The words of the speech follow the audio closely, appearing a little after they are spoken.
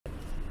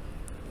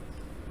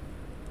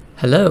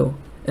Hello!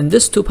 In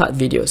this two-part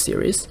video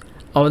series,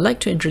 I would like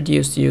to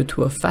introduce you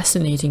to a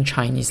fascinating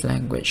Chinese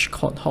language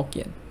called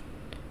Hokkien.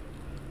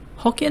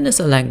 Hokkien is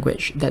a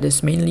language that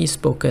is mainly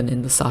spoken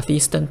in the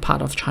southeastern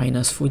part of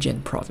China's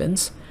Fujian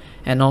province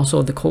and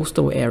also the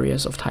coastal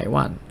areas of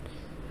Taiwan.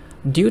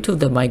 Due to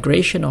the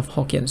migration of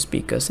Hokkien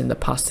speakers in the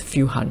past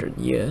few hundred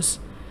years,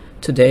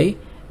 today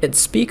its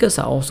speakers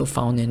are also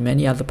found in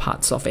many other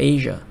parts of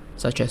Asia,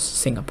 such as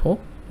Singapore,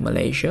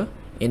 Malaysia,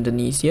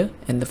 Indonesia,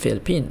 and the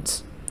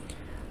Philippines.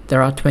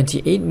 There are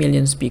 28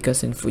 million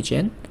speakers in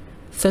Fujian,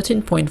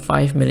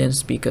 13.5 million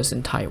speakers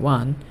in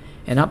Taiwan,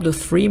 and up to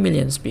 3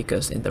 million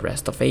speakers in the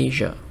rest of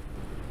Asia.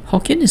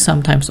 Hokkien is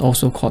sometimes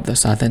also called the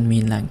Southern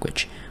Min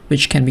language,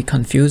 which can be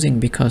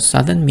confusing because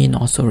Southern Min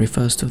also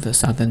refers to the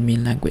Southern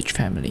Min language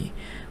family,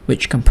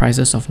 which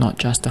comprises of not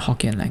just the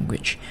Hokkien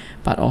language,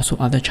 but also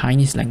other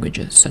Chinese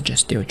languages such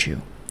as Teochew.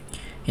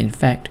 In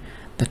fact,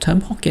 the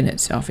term Hokkien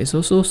itself is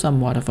also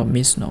somewhat of a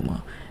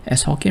misnomer,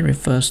 as Hokkien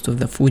refers to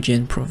the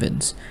Fujian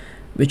province,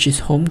 which is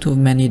home to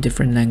many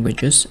different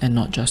languages and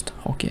not just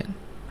Hokkien.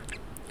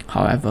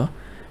 However,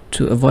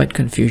 to avoid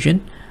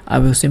confusion, I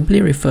will simply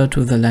refer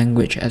to the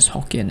language as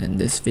Hokkien in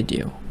this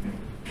video.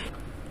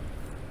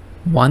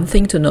 One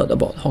thing to note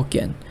about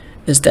Hokkien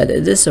is that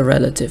it is a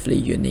relatively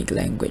unique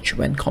language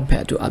when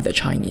compared to other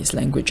Chinese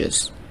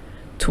languages.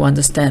 To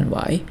understand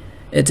why,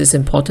 it is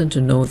important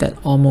to know that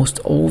almost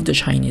all the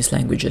Chinese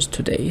languages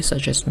today,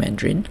 such as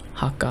Mandarin,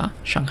 Hakka,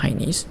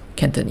 Shanghainese,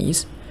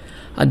 Cantonese,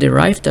 are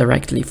derived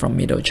directly from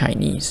Middle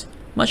Chinese,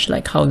 much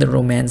like how the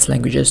Romance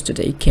languages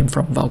today came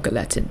from Vulgar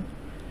Latin.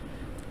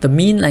 The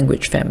Min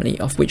language family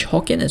of which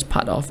Hokkien is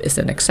part of is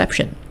an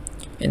exception.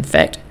 In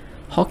fact,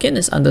 Hokkien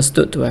is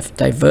understood to have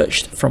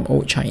diverged from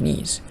Old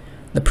Chinese,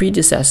 the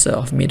predecessor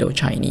of Middle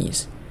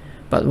Chinese.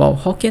 But while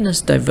Hokkien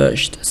has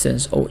diverged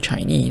since Old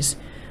Chinese,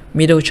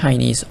 Middle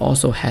Chinese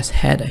also has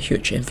had a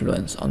huge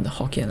influence on the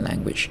Hokkien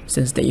language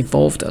since they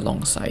evolved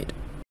alongside.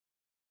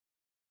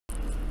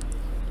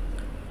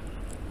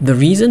 The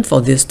reason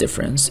for this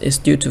difference is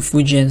due to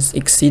Fujian's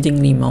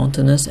exceedingly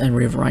mountainous and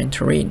riverine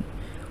terrain,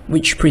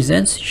 which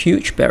presents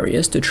huge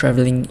barriers to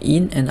traveling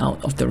in and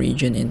out of the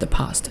region in the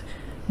past,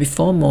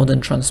 before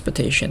modern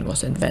transportation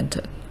was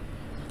invented.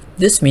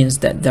 This means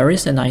that there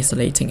is an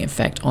isolating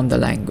effect on the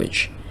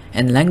language,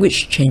 and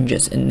language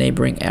changes in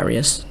neighboring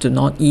areas do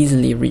not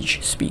easily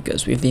reach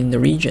speakers within the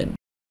region.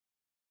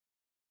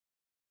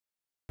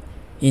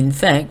 In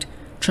fact,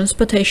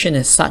 transportation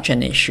is such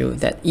an issue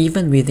that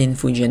even within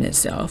Fujian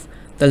itself,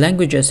 the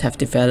languages have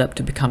developed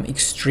to become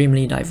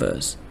extremely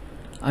diverse.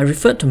 I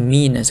referred to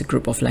Min as a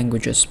group of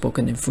languages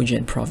spoken in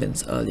Fujian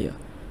province earlier,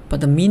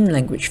 but the Min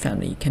language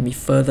family can be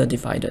further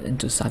divided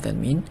into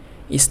Southern Min,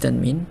 Eastern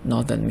Min,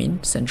 Northern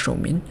Min, Central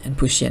Min, and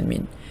Puxian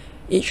Min,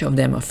 each of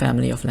them a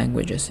family of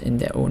languages in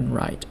their own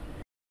right.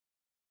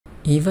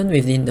 Even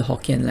within the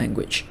Hokkien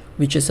language,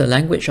 which is a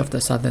language of the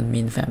Southern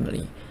Min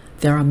family,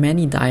 there are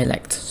many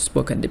dialects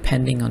spoken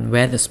depending on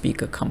where the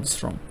speaker comes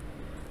from.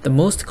 The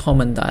most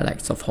common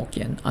dialects of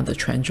Hokkien are the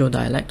Quanzhou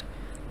dialect,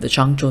 the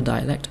Zhangzhou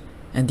dialect,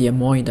 and the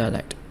Amoy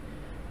dialect.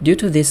 Due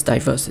to this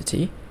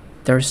diversity,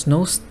 there is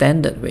no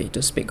standard way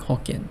to speak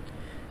Hokkien,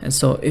 and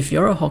so if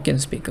you're a Hokkien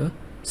speaker,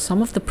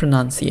 some of the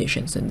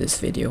pronunciations in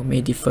this video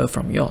may differ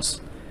from yours.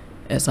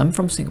 As I'm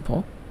from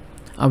Singapore,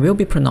 I will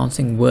be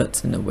pronouncing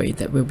words in a way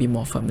that will be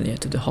more familiar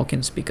to the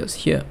Hokkien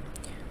speakers here,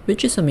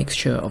 which is a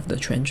mixture of the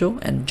Quanzhou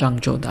and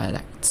Zhangzhou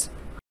dialects.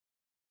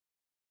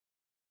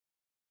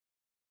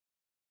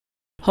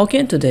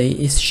 Hokkien today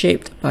is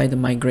shaped by the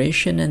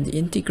migration and the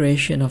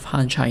integration of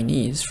Han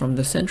Chinese from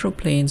the Central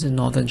Plains in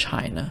northern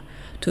China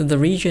to the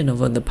region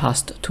over the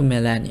past 2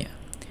 millennia.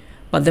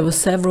 But there were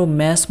several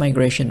mass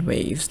migration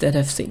waves that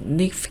have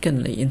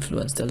significantly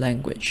influenced the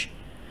language.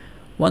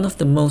 One of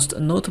the most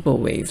notable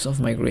waves of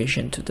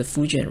migration to the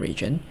Fujian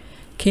region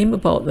came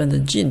about when the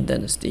Jin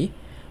dynasty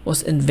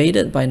was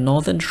invaded by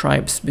northern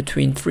tribes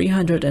between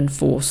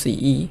 304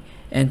 CE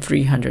and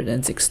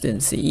 316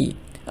 CE.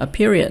 A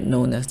period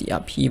known as the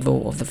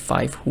upheaval of the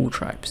 5 Hu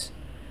tribes.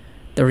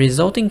 The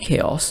resulting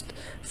chaos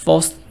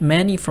forced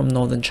many from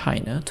northern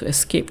China to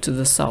escape to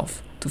the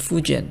south, to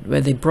Fujian, where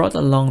they brought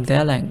along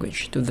their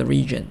language to the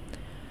region.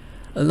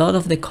 A lot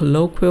of the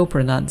colloquial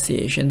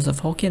pronunciations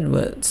of Hokkien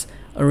words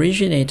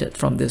originated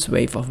from this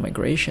wave of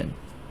migration.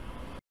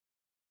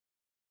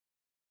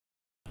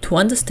 To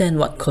understand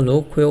what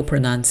colloquial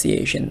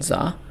pronunciations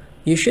are,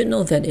 you should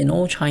know that in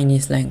all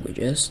Chinese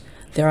languages,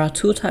 there are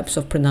two types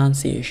of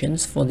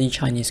pronunciations for the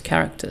Chinese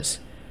characters,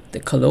 the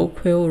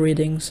colloquial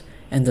readings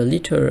and the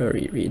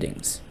literary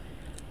readings.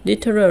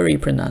 Literary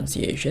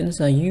pronunciations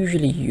are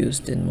usually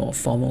used in more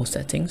formal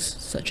settings,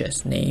 such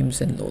as names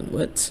and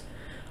loanwords,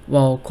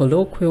 while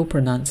colloquial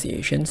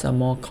pronunciations are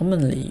more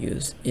commonly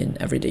used in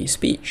everyday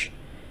speech.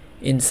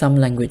 In some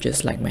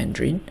languages like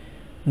Mandarin,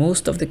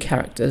 most of the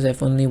characters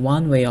have only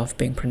one way of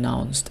being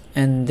pronounced,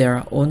 and there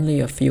are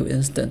only a few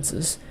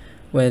instances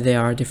where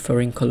there are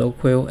differing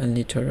colloquial and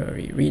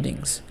literary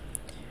readings.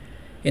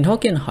 In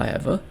Hokkien,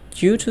 however,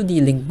 due to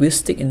the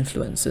linguistic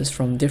influences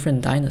from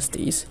different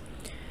dynasties,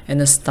 an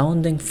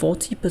astounding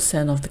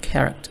 40% of the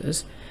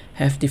characters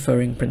have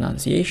differing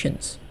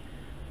pronunciations.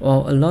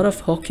 While a lot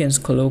of Hokkien's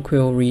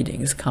colloquial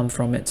readings come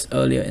from its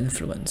earlier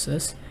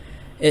influences,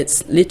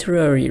 its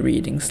literary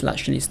readings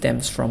largely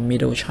stems from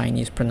Middle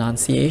Chinese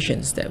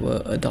pronunciations that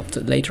were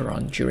adopted later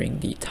on during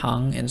the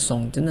Tang and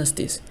Song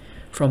dynasties,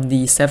 from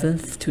the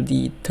 7th to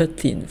the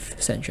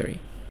 13th century.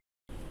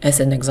 As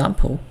an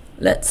example,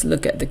 let's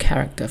look at the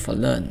character for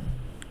learn.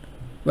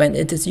 When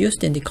it is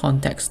used in the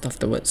context of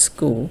the word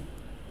school,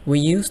 we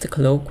use the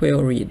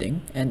colloquial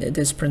reading and it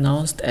is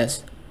pronounced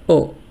as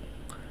O.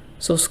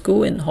 So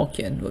school in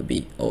Hokkien would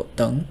be O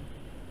Teng.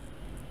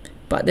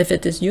 But if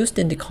it is used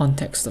in the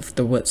context of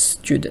the word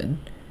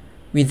student,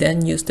 we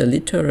then use the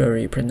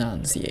literary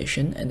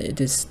pronunciation and it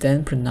is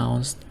then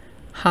pronounced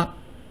Hak.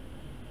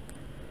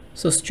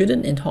 So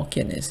student in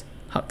Hokkien is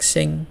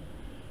Hakxing.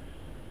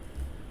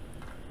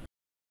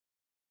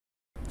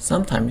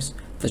 Sometimes,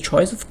 the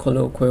choice of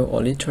colloquial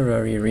or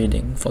literary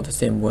reading for the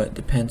same word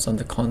depends on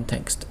the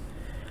context.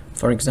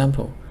 For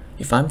example,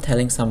 if I'm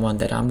telling someone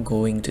that I'm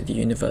going to the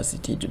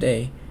university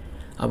today,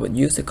 I would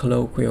use the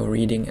colloquial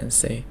reading and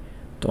say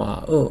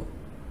Tua O.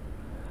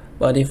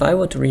 But if I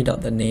were to read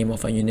out the name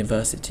of a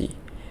university,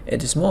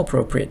 it is more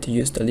appropriate to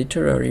use the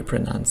literary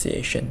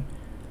pronunciation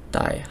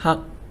Dai Hak.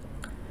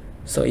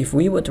 So if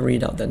we were to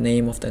read out the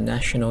name of the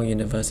National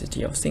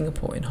University of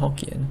Singapore in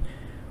Hokkien,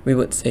 we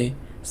would say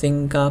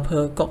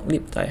Singapore Kok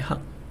Lip Dai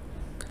Hak.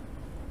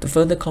 To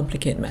further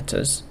complicate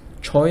matters,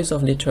 choice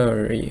of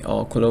literary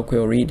or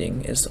colloquial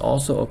reading is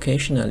also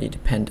occasionally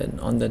dependent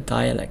on the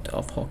dialect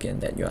of Hokkien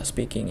that you are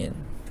speaking in.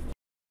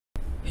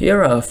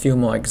 Here are a few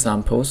more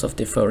examples of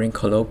differing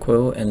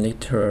colloquial and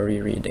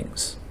literary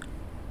readings.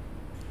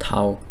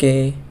 Tao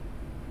Ge,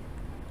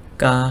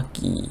 Ga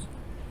Gi,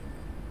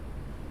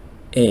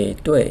 E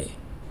Dui,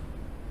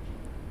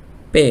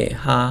 Bei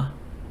Ha,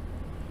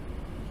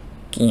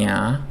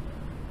 Gia,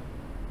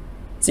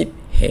 Zip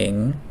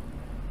Heng,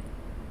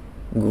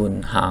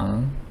 Gun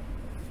Hang.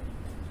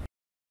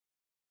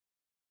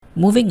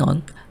 Moving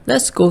on,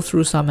 let's go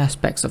through some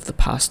aspects of the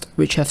past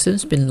which have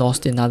since been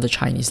lost in other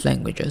Chinese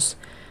languages,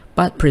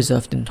 but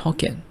preserved in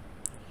Hokkien.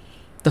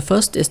 The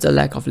first is the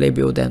lack of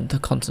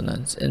labiodental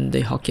consonants in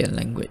the Hokkien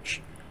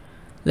language.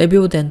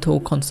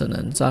 Labiodental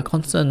consonants are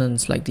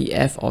consonants like the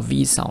F or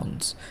V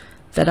sounds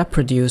that are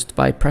produced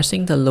by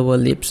pressing the lower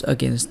lips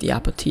against the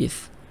upper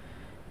teeth.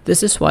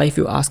 This is why if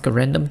you ask a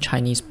random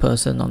Chinese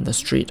person on the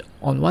street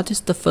on what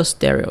is the first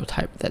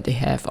stereotype that they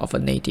have of a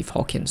native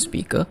Hokkien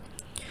speaker,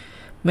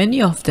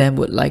 many of them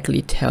would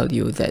likely tell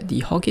you that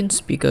the Hokkien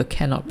speaker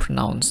cannot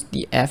pronounce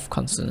the F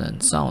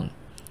consonant sound.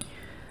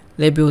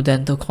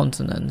 Labiodental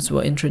consonants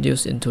were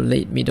introduced into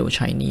late Middle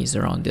Chinese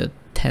around the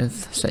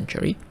 10th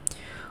century,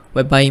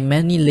 whereby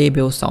many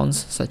labial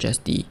sounds such as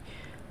the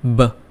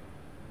B,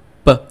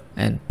 P,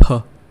 and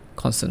P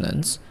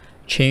consonants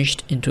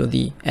changed into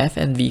the F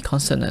and V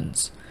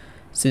consonants.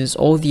 Since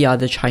all the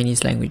other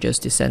Chinese languages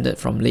descended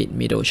from late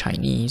Middle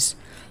Chinese,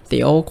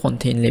 they all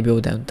contain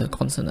labiodental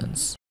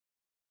consonants.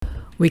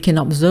 We can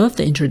observe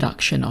the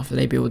introduction of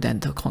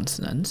labiodental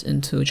consonants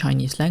into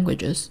Chinese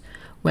languages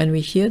when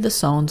we hear the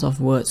sounds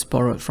of words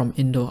borrowed from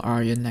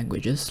Indo-Aryan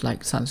languages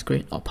like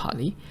Sanskrit or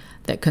Pali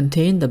that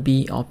contain the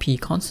B or P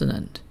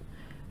consonant.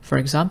 For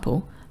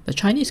example, the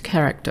Chinese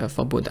character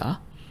for Buddha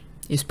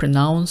is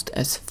pronounced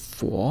as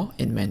Fo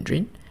in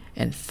Mandarin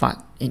and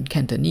Fat in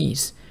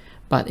Cantonese,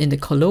 but in the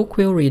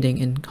colloquial reading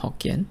in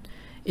Hokkien,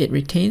 it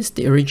retains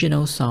the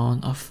original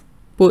sound of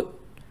Put.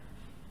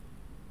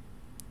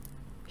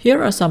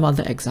 Here are some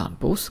other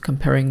examples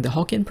comparing the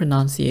Hokkien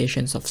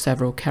pronunciations of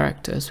several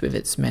characters with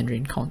its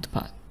Mandarin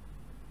counterpart.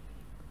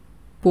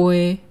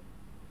 Bui,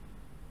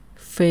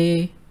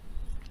 Fei,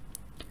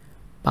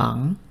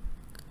 Bang,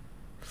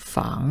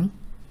 Fang,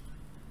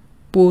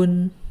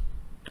 Bun,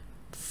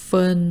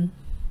 Fen,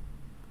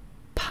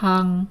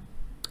 Pang,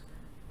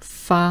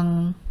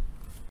 Fang.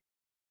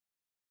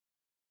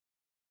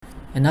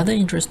 Another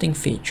interesting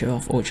feature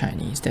of Old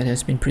Chinese that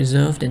has been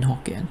preserved in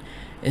Hokkien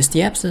is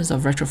the absence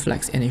of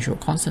retroflex initial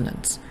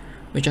consonants,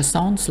 which are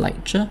sounds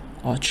like ch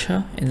or ch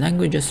in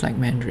languages like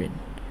Mandarin.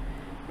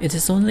 It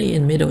is only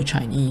in Middle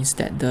Chinese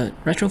that the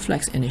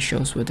retroflex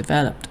initials were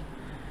developed.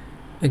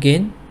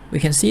 Again, we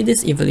can see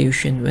this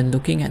evolution when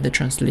looking at the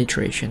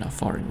transliteration of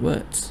foreign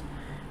words.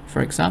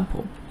 For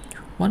example,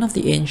 one of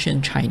the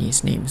ancient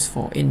Chinese names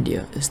for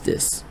India is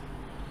this,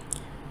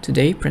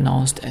 today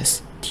pronounced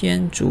as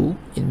Tianzhu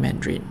in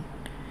Mandarin.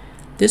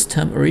 This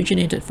term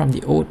originated from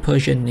the Old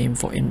Persian name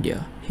for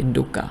India,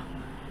 Hinduka.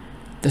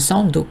 The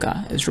sound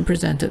duka is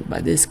represented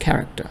by this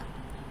character,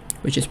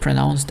 which is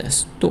pronounced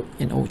as tuk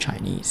in Old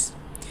Chinese.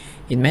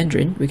 In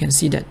Mandarin, we can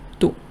see that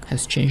tuk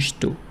has changed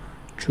to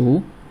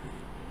chu.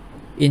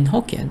 In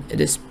Hokkien,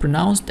 it is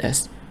pronounced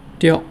as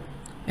tiok,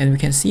 and we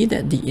can see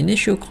that the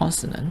initial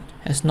consonant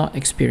has not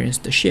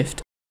experienced the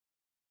shift.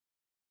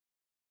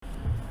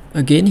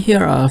 Again,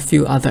 here are a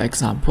few other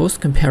examples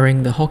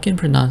comparing the Hokkien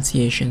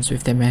pronunciations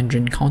with their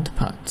Mandarin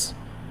counterparts.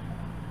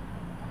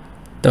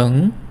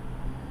 Deng,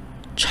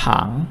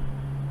 Chang,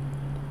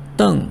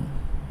 Deng,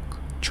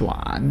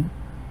 Zhuan,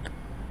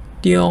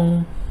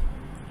 Diong,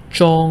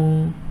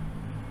 Zhong,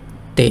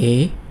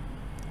 Teh,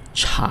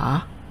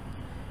 cha.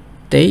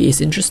 Teh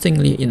is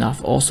interestingly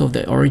enough also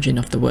the origin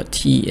of the word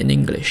tea in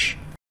English.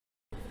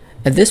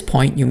 At this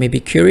point, you may be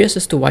curious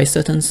as to why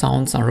certain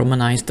sounds are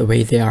romanized the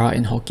way they are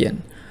in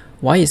Hokkien.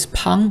 Why is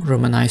pang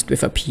romanized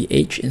with a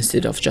ph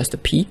instead of just a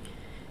p?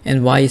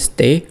 And why is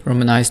teh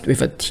romanized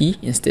with a t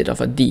instead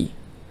of a d?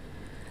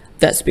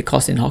 That's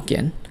because in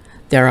Hokkien,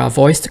 there are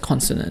voiced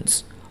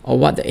consonants, or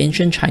what the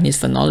ancient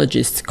Chinese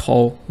phonologists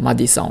call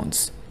muddy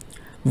sounds.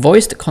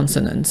 Voiced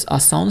consonants are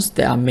sounds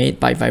that are made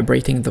by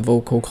vibrating the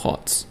vocal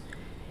cords.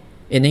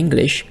 In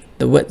English,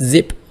 the word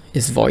zip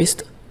is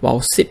voiced,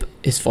 while sip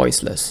is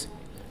voiceless.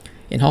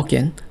 In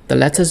Hokkien, the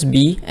letters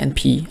B and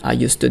P are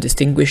used to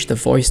distinguish the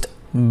voiced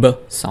B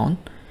sound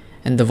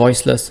and the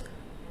voiceless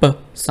P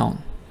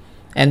sound,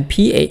 and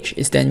PH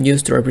is then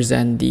used to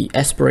represent the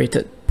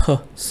aspirated P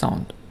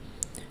sound.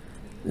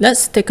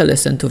 Let's take a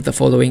listen to the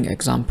following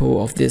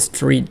example of these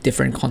three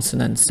different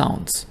consonant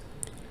sounds.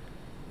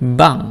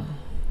 Bang,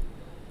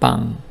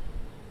 bang,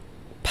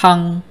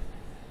 pang.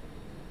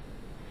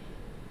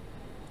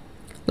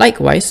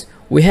 Likewise,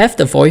 we have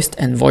the voiced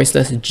and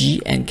voiceless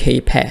G and K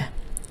pair.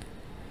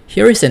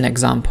 Here is an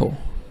example.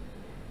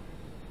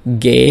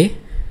 Ge,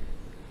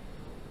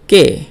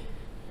 ge,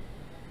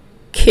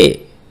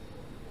 ke.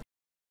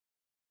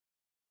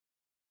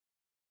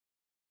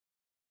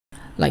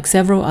 Like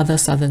several other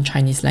southern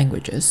Chinese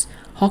languages,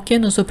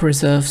 Hokkien also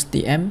preserves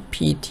the M,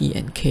 P, T,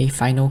 and K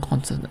final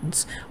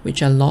consonants,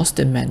 which are lost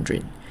in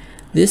Mandarin.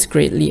 This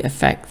greatly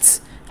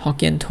affects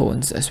Hokkien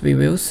tones, as we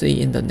will see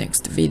in the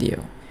next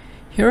video.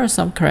 Here are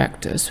some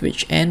characters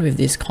which end with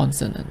these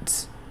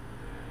consonants.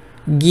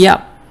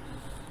 Giap,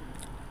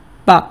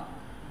 bak,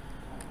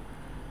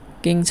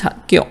 kinh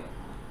chặt kiok,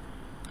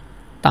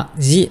 tak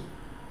zit,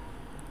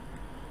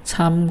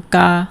 tham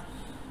ca,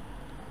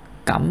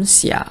 cảm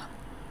xia.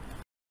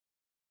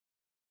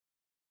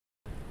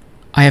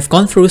 I have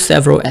gone through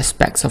several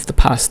aspects of the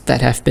past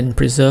that have been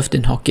preserved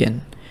in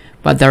Hokkien,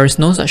 but there is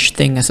no such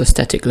thing as a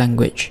static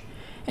language,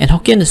 and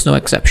Hokkien is no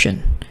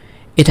exception.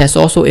 It has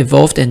also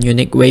evolved in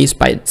unique ways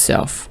by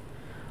itself.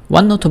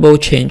 One notable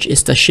change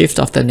is the shift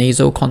of the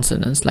nasal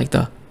consonants like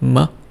the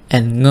m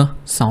and ng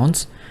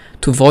sounds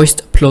to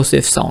voiced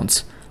plosive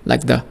sounds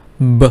like the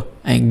b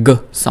and g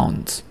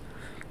sounds.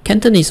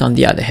 Cantonese, on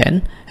the other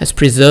hand, has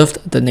preserved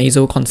the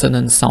nasal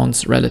consonant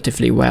sounds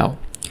relatively well.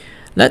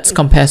 Let's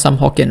compare some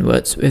Hokkien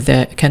words with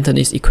their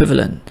Cantonese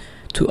equivalent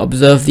to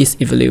observe this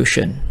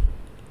evolution.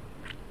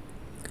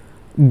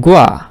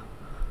 Gua,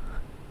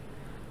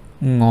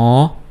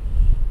 ngo,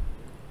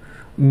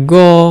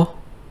 go,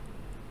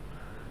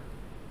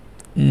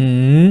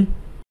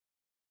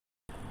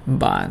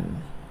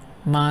 ban,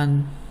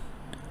 man,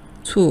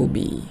 chu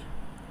bi,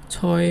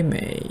 choi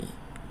mei,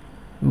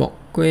 mok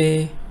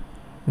kwe,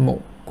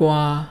 mok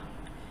qua,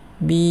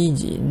 bi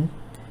jin,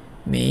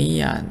 mei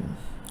yan,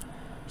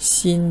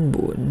 xin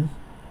bun,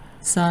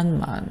 san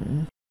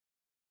man.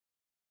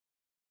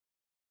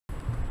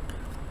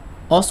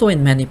 Also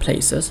in many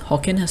places,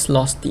 Hokkien has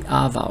lost the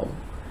R vowel.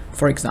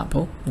 For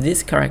example,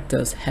 these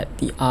characters had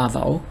the R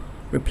vowel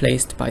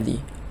replaced by the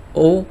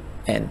O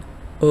and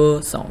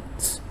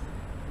sounds.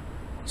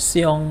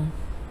 Xiong,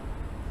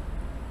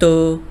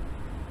 te,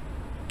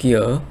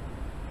 gia.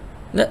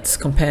 Let's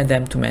compare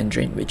them to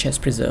Mandarin, which has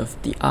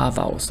preserved the R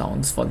vowel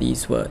sounds for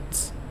these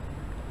words.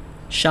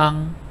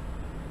 Shang,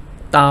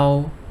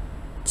 dao,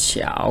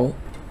 qiao.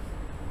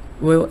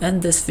 We'll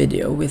end this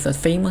video with a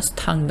famous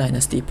Tang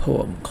Dynasty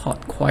poem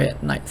called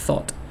Quiet Night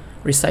Thought,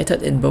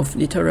 recited in both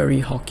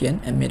literary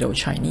Hokkien and Middle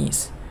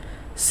Chinese.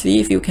 See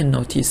if you can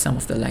notice some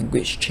of the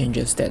language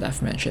changes that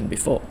I've mentioned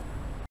before.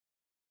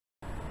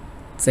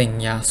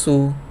 Zeng Ya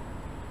Su,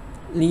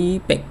 Li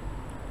Bing,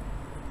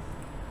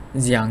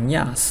 Jiang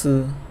Ya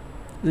Si,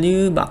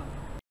 Liu Bak,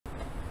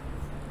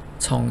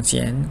 Cong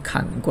Jian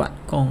Kan Guat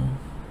Gong,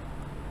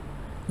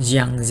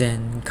 Jiang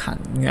Zhen Kan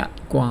Yuat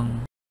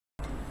Guang,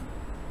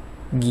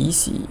 Gi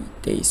Si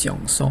Dei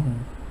Xiong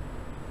Song,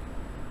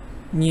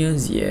 Nie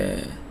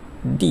Jie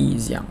Di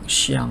Jiang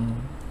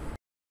Xiang,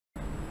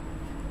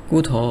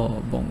 Gu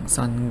To Bong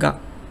San Gak,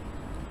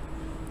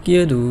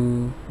 Gie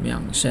Du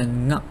Miang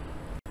Shen Ngak,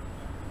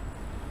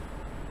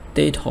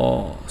 Dei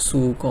To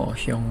Su Go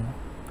Hiong,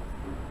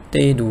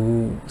 Dei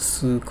Du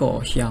Si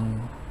Go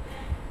Hiang.